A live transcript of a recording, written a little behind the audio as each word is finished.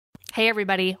Hey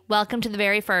everybody, welcome to the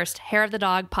very first Hair of the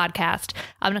Dog podcast.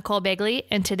 I'm Nicole Begley,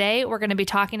 and today we're going to be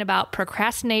talking about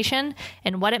procrastination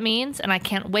and what it means, and I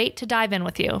can't wait to dive in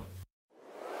with you.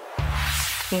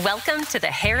 Welcome to the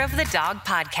Hair of the Dog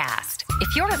podcast.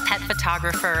 If you're a pet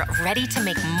photographer ready to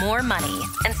make more money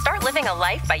and start living a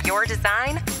life by your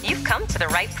design, you've come to the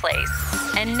right place.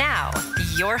 And now,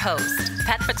 your host,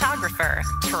 pet photographer,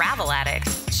 travel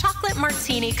addict, chocolate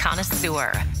martini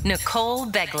connoisseur, Nicole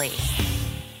Begley.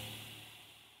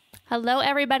 Hello,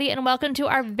 everybody, and welcome to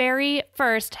our very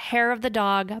first Hair of the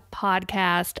Dog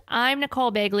podcast. I'm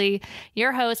Nicole Begley,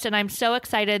 your host, and I'm so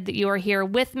excited that you are here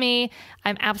with me.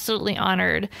 I'm absolutely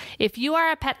honored. If you are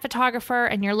a pet photographer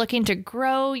and you're looking to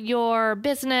grow your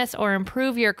business or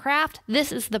improve your craft,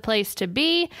 this is the place to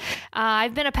be.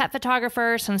 I've been a pet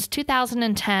photographer since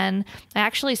 2010. I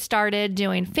actually started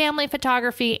doing family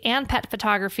photography and pet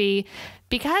photography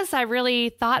because I really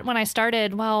thought when I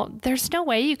started, well, there's no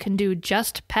way you can do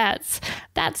just pets.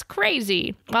 That's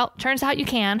crazy. Well, turns out you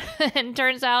can. And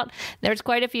turns out there's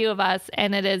quite a few of us,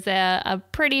 and it is a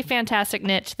pretty fantastic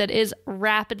niche that is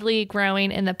rapidly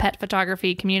growing in the pet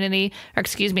photography community, or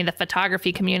excuse me, the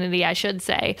photography community, I should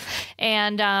say.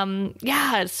 And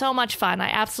yeah, it's so much fun. I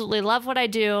absolutely love what I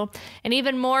do. And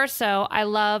even more so, I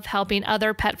love helping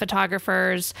other pet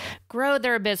photographers grow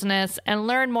their business and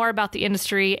learn more about the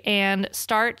industry and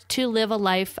start to live a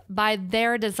life by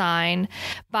their design,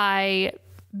 by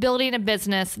building a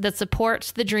business that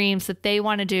supports the dreams that they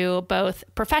want to do both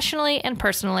professionally and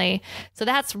personally. So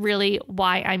that's really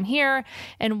why I'm here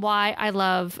and why I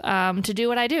love to do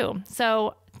what I do.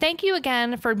 So thank you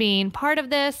again for being part of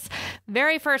this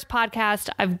very first podcast.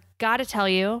 I've got to tell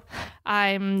you,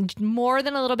 I'm more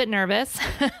than a little bit nervous.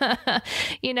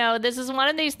 You know, this is one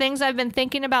of these things I've been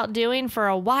thinking about doing for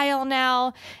a while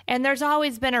now, and there's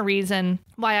always been a reason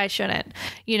why I shouldn't,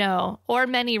 you know, or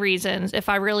many reasons if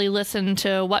I really listen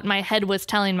to what my head was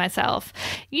telling myself.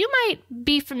 You might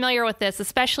be familiar with this,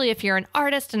 especially if you're an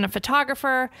artist and a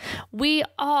photographer. We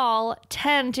all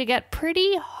tend to get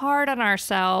pretty hard on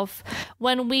ourselves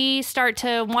when we start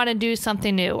to want to do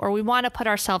something new or we want to put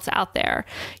ourselves out there.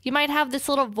 You might have this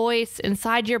little voice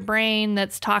inside your brain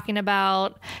that's talking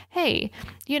about, hey,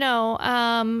 you know,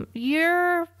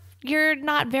 you're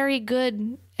not very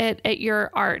good at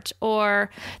your art, or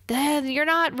you're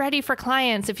not ready for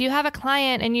clients. If you have a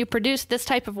client and you produce this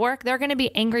type of work, they're going to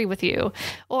be angry with you.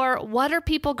 Or what are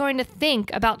people going to think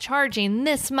about charging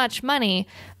this much money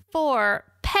for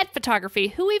pet photography?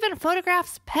 Who even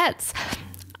photographs pets?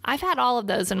 I've had all of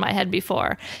those in my head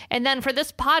before. And then for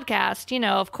this podcast, you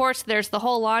know, of course, there's the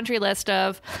whole laundry list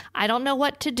of, I don't know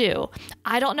what to do.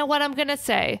 I don't know what I'm going to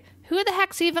say. Who the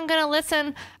heck's even going to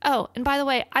listen? Oh, and by the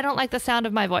way, I don't like the sound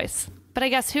of my voice. But I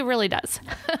guess who really does?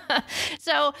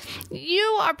 So you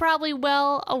are probably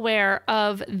well aware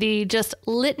of the just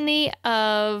litany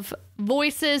of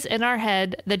voices in our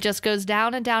head that just goes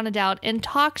down and down and down and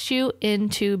talks you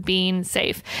into being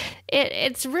safe.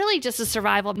 It's really just a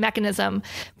survival mechanism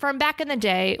from back in the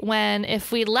day when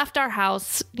if we left our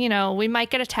house, you know, we might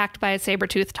get attacked by a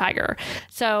saber-toothed tiger.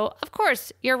 So of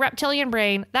course, your reptilian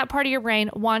brain, that part of your brain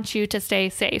wants you to stay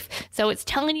safe. So it's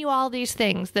telling you all these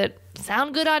things that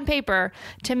sound good on paper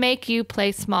to make you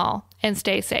play small and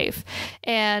stay safe.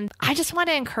 And I just want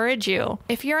to encourage you,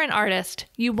 if you're an artist,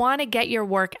 you want to get your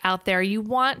work out there, you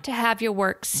want to have your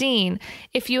work seen.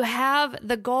 If you have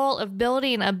the goal of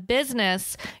building a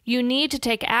business, you need to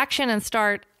take action and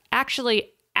start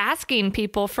actually asking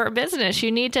people for a business. You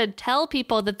need to tell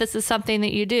people that this is something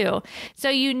that you do. So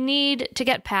you need to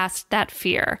get past that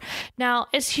fear. Now,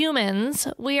 as humans,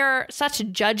 we are such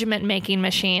judgment-making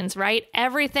machines, right?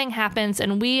 Everything happens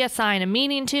and we assign a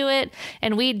meaning to it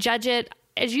and we judge it.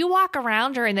 As you walk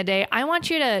around during the day, I want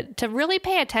you to really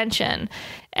pay attention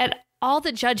at all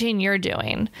the judging you're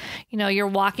doing. You know, you're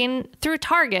walking through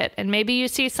Target and maybe you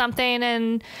see something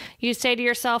and you say to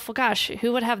yourself, well, gosh,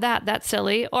 who would have that? That's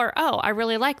silly. Or, oh, I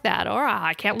really like that. Or, oh,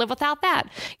 I can't live without that.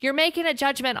 You're making a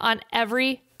judgment on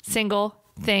every single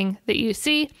thing that you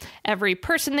see, every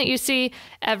person that you see,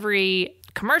 every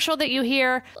commercial that you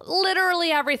hear,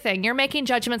 literally everything. You're making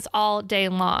judgments all day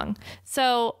long.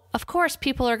 So, of course,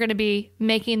 people are going to be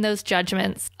making those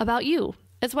judgments about you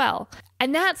as well.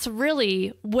 And that's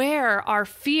really where our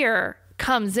fear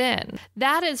comes in.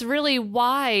 That is really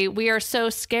why we are so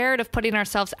scared of putting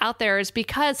ourselves out there, is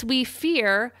because we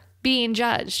fear being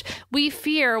judged. We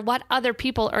fear what other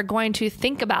people are going to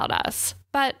think about us.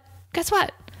 But guess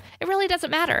what? It really doesn't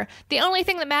matter. The only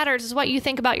thing that matters is what you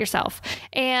think about yourself.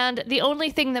 And the only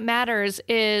thing that matters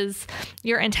is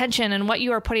your intention and what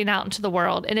you are putting out into the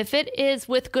world. And if it is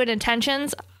with good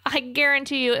intentions, I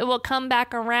guarantee you it will come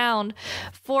back around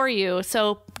for you.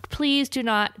 So please do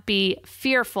not be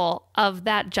fearful of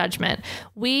that judgment.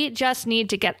 We just need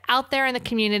to get out there in the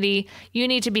community. You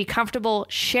need to be comfortable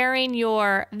sharing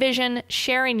your vision,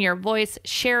 sharing your voice,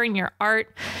 sharing your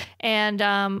art. And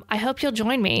I hope you'll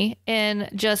join me in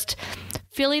just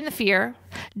feeling the fear,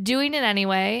 doing it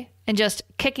anyway, and just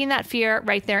kicking that fear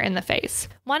right there in the face.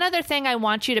 One other thing I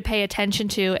want you to pay attention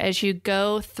to as you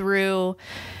go through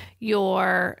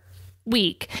your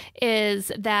week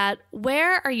is that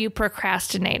where are you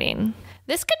procrastinating?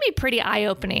 This can be pretty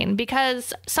eye-opening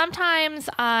because sometimes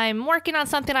I'm working on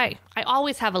something. I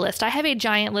always have a list. I have a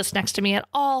giant list next to me at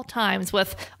all times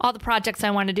with all the projects I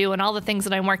want to do and all the things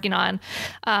that I'm working on.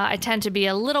 I tend to be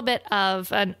a little bit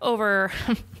of an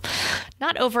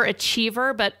not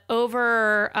overachiever, but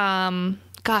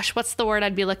what's the word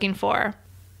I'd be looking for?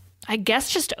 I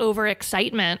guess just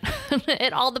overexcitement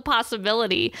at all the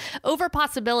possibility.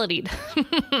 Overpossibility.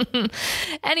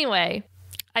 Anyway,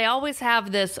 I always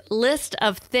have this list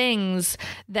of things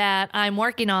that I'm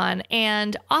working on,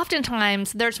 and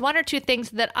oftentimes there's one or two things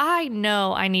that I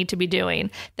know I need to be doing,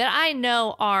 that I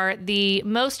know are the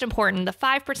most important, the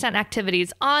 5%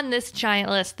 activities on this giant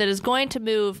list that is going to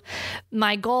move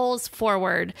my goals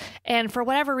forward. And for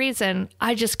whatever reason,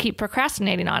 I just keep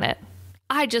procrastinating on it.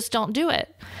 I just don't do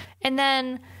it. And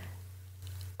then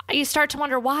you start to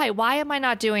wonder why. Why am I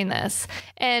not doing this?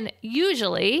 And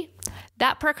usually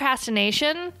that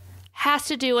procrastination has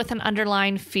to do with an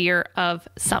underlying fear of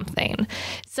something.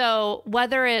 So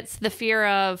whether it's the fear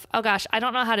of, oh gosh, I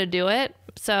don't know how to do it,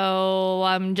 so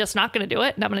I'm just not going to do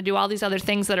it. And I'm going to do all these other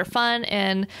things that are fun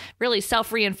and really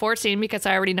self-reinforcing because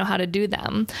I already know how to do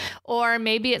them. Or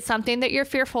maybe it's something that you're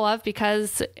fearful of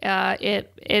because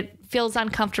it feels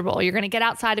uncomfortable. You're going to get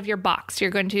outside of your box.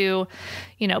 You're going to,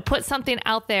 put something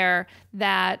out there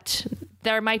that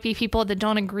there might be people that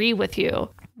don't agree with you.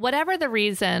 Whatever the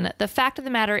reason, the fact of the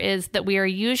matter is that we are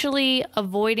usually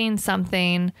avoiding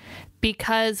something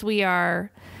because we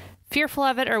are fearful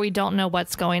of it or we don't know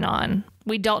what's going on.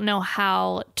 We don't know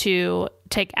how to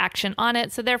take action on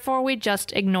it, so therefore we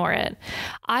just ignore it.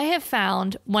 I have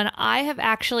found when I have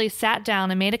actually sat down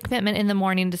and made a commitment in the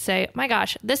morning to say, my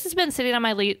gosh, this has been sitting on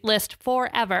my list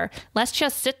forever. Let's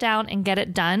just sit down and get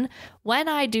it done. When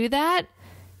I do that,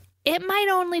 it might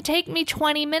only take me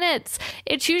 20 minutes.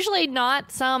 It's usually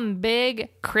not some big,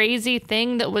 crazy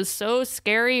thing that was so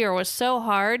scary or was so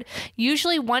hard.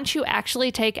 Usually, once you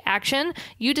actually take action,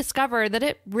 you discover that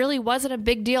it really wasn't a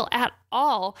big deal at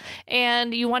all.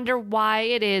 And you wonder why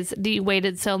it is that you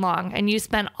waited so long. And you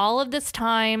spent all of this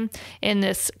time in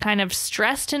this kind of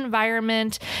stressed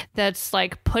environment that's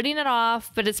like putting it off,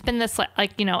 but it's been this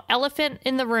elephant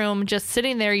in the room just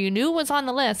sitting there. You knew it was on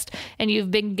the list and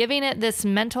you've been giving it this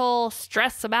mental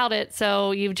stress about it.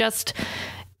 So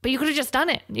but you could have just done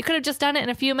it. You could have just done it in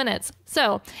a few minutes.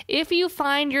 So if you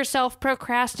find yourself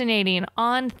procrastinating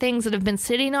on things that have been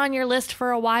sitting on your list for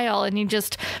a while and you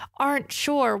just aren't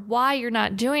sure why you're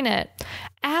not doing it,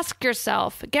 ask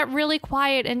yourself, get really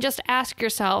quiet and just ask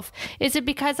yourself, is it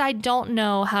because I don't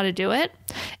know how to do it?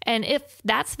 And if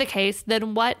that's the case,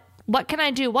 then what can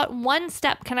I do? What one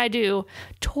step can I do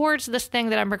towards this thing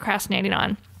that I'm procrastinating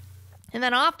on? And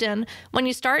then often when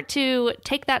you start to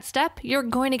take that step, you're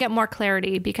going to get more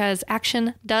clarity because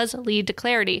action does lead to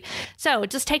clarity. So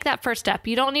just take that first step.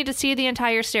 You don't need to see the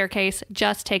entire staircase.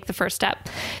 Just take the first step.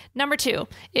 Number 2,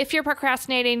 if you're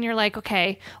procrastinating, you're like,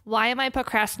 okay, why am I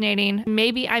procrastinating?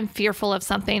 Maybe I'm fearful of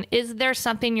something. Is there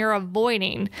something you're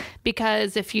avoiding?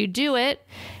 Because if you do it,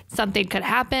 something could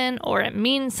happen or it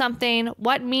means something.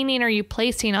 What meaning are you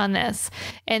placing on this?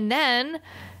 And then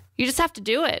you just have to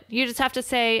do it. You just have to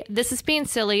say, this is being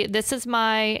silly. This is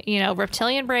my,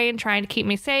 reptilian brain trying to keep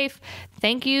me safe.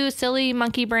 Thank you, silly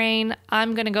monkey brain.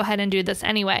 I'm going to go ahead and do this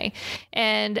anyway.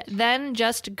 And then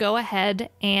just go ahead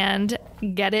and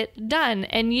get it done.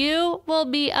 And you will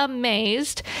be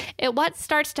amazed at what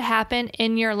starts to happen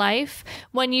in your life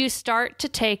when you start to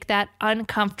take that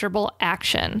uncomfortable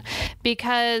action.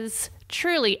 Because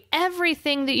truly,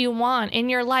 everything that you want in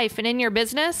your life and in your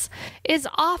business is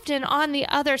often on the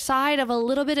other side of a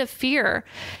little bit of fear.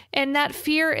 And that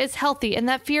fear is healthy and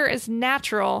that fear is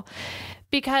natural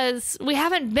because we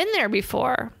haven't been there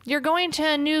before. You're going to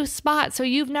a new spot, so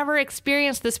you've never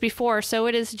experienced this before. So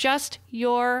it is just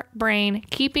your brain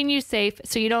keeping you safe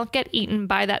so you don't get eaten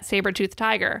by that saber-toothed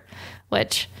tiger,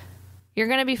 which you're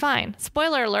going to be fine.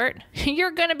 Spoiler alert,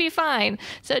 you're going to be fine.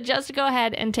 So just go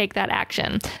ahead and take that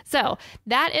action. So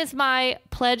that is my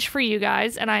pledge for you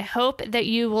guys. And I hope that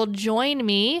you will join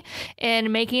me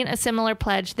in making a similar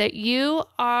pledge that you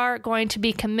are going to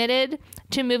be committed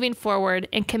to moving forward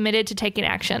and committed to taking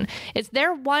action? Is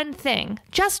there one thing,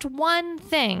 just one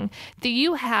thing that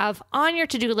you have on your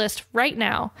to-do list right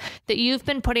now that you've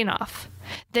been putting off,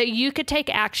 that you could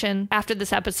take action after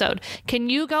this episode? Can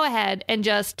you go ahead and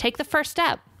just take the first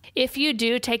step? If you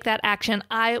do take that action,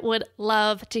 I would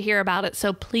love to hear about it.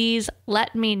 So please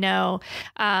let me know.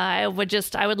 I would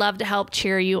love to help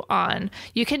cheer you on.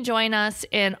 You can join us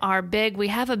in we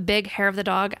have a big Hair of the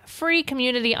Dog free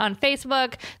community on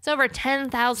Facebook. It's over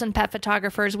 10,000 pet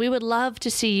photographers. We would love to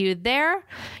see you there.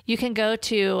 You can go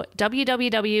to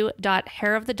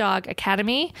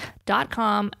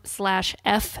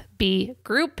www.hairofthedogacademy.com/FB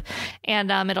group,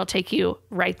 and it'll take you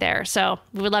right there. So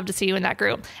we would love to see you in that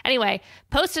group. Anyway,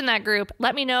 post in that group.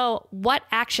 Let me know what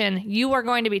action you are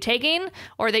going to be taking,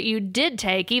 or that you did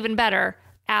take, even better,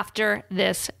 after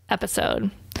this episode.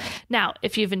 Now,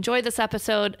 if you've enjoyed this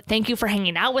episode, thank you for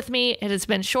hanging out with me. It has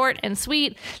been short and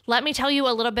sweet. Let me tell you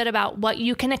a little bit about what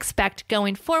you can expect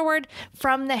going forward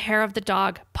from the Hair of the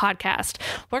Dog podcast.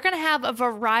 We're going to have a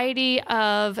variety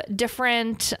of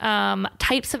different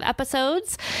types of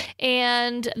episodes,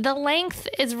 and the length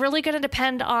is really going to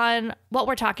depend on what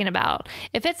we're talking about.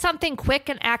 If it's something quick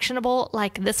and actionable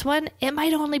like this one, it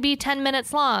might only be 10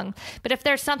 minutes long. But if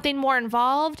there's something more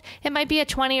involved, it might be a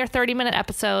 20 or 30-minute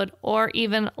episode, or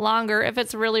even longer if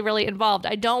it's really, really involved.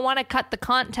 I don't want to cut the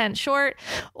content short,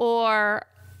 or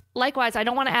likewise, I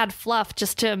don't want to add fluff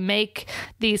just to make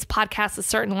these podcasts a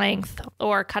certain length,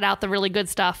 or cut out the really good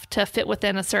stuff to fit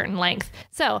within a certain length.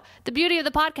 So the beauty of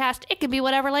the podcast, it can be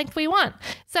whatever length we want.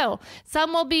 So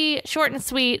some will be short and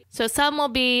sweet. So some will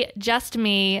be just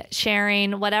me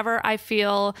sharing whatever I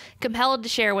feel compelled to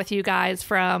share with you guys,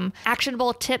 from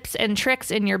actionable tips and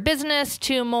tricks in your business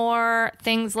to more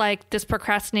things like this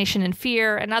procrastination and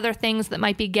fear and other things that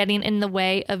might be getting in the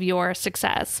way of your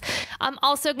success. I'm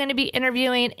also going to be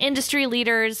interviewing industry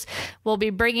leaders. We'll be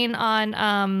bringing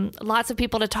on lots of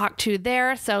people to talk to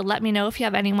there. So let me know if you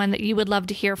have anyone that you would love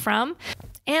to hear from.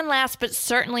 And last but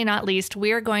certainly not least,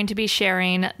 we are going to be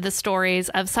sharing the stories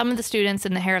of some of the students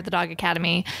in the Hair of the Dog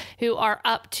Academy who are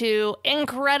up to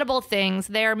incredible things.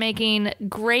 They're making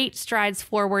great strides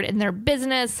forward in their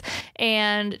business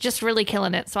and just really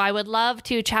killing it. So I would love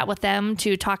to chat with them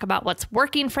to talk about what's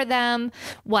working for them,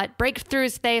 what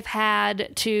breakthroughs they've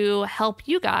had, to help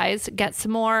you guys get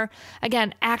some more,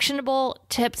 again, actionable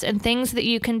tips and things that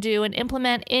you can do and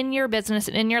implement in your business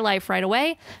and in your life right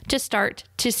away to start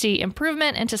to see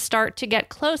improvement and to start to get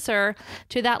closer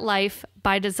to that life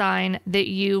by design that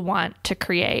you want to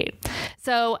create.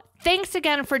 So thanks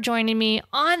again for joining me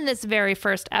on this very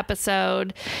first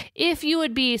episode. If you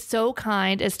would be so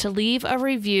kind as to leave a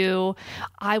review,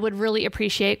 I would really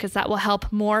appreciate, because that will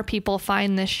help more people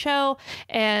find this show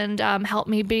and help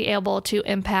me be able to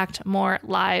impact more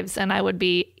lives. And I would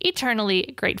be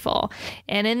eternally grateful.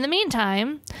 And in the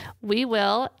meantime, we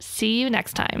will see you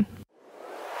next time.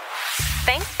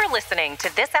 Thanks for listening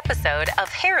to this episode of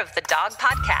Hair of the Dog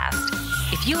podcast.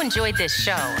 If you enjoyed this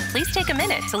show, please take a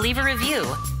minute to leave a review.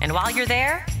 And while you're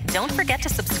there, don't forget to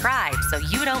subscribe so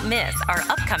you don't miss our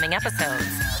upcoming episodes.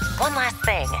 One last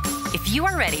thing, if you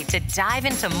are ready to dive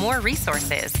into more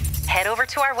resources, head over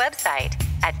to our website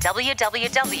at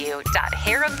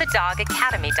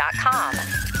www.hairofthedogacademy.com.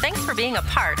 Thanks for being a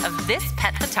part of this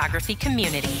pet photography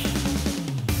community.